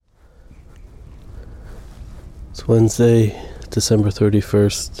It's Wednesday, December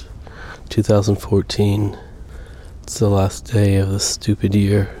 31st, 2014. It's the last day of the stupid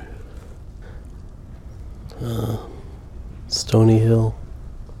year. Stony Hill.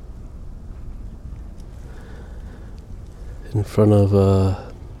 In front of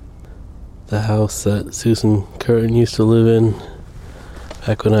the house that Susan Curtiin used to live in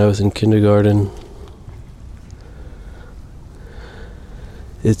back when I was in kindergarten.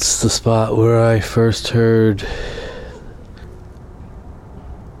 It's the spot where I first heard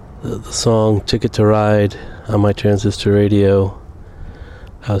the song Ticket to Ride on my transistor radio.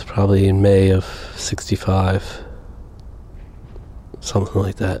 I was probably in May of 65. Something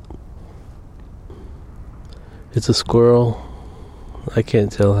like that. It's a squirrel. I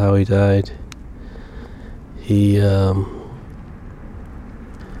can't tell how he died. He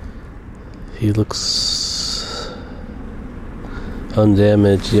looks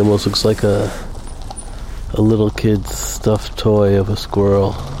undamaged. He almost looks like a little kid's stuffed toy of a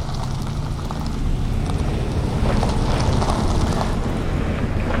squirrel.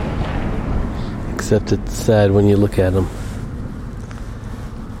 Except it's sad when you look at him.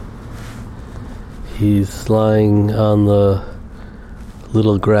 He's lying on the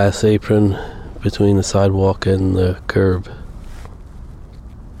little grass apron between the sidewalk and the curb.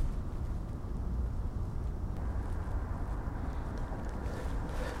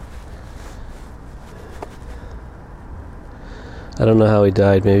 I don't know how he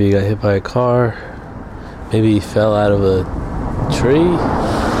died. Maybe he got hit by a car. Maybe he fell out of a tree.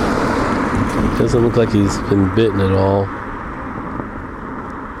 Doesn't look like he's been bitten at all.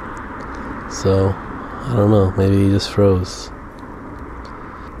 So, I don't know. Maybe he just froze.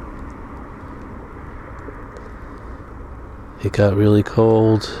 It got really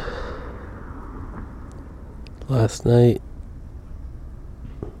cold last night.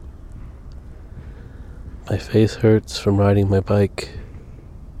 My face hurts from riding my bike.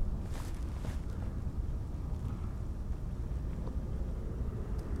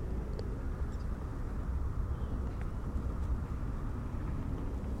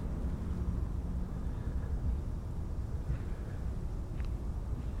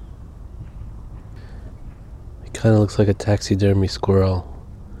 It kind of looks like a taxidermy squirrel.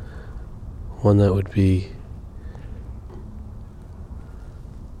 One that would be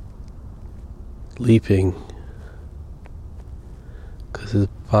leaping, because his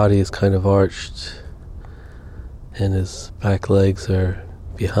body is kind of arched and his back legs are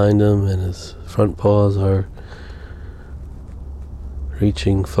behind him and his front paws are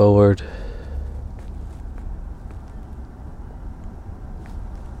reaching forward.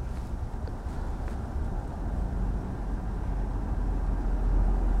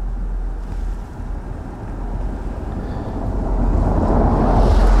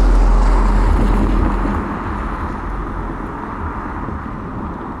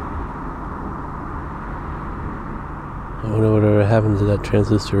 I wonder whatever happened to that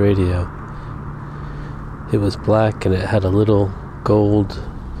transistor radio. It was black and it had a little gold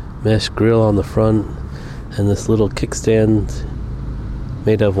mesh grill on the front and this little kickstand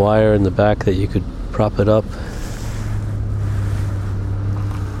made of wire in the back that you could prop it up.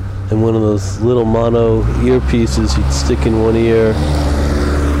 And one of those little mono earpieces you'd stick in one ear.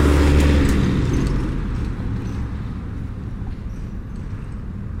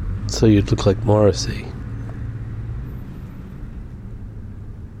 So you'd look like Morrissey.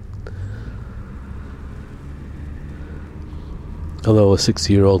 Although a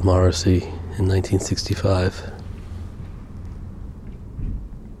 60-year-old Morrissey in 1965.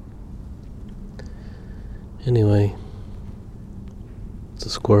 Anyway, it's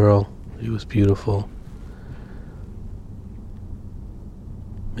a squirrel. He was beautiful.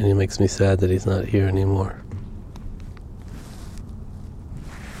 And it makes me sad that he's not here anymore.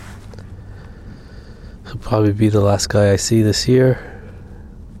 He'll probably be the last guy I see this year.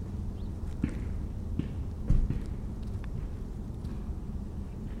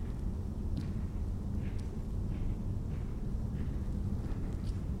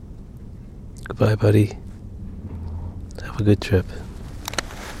 Goodbye, buddy. Have a good trip.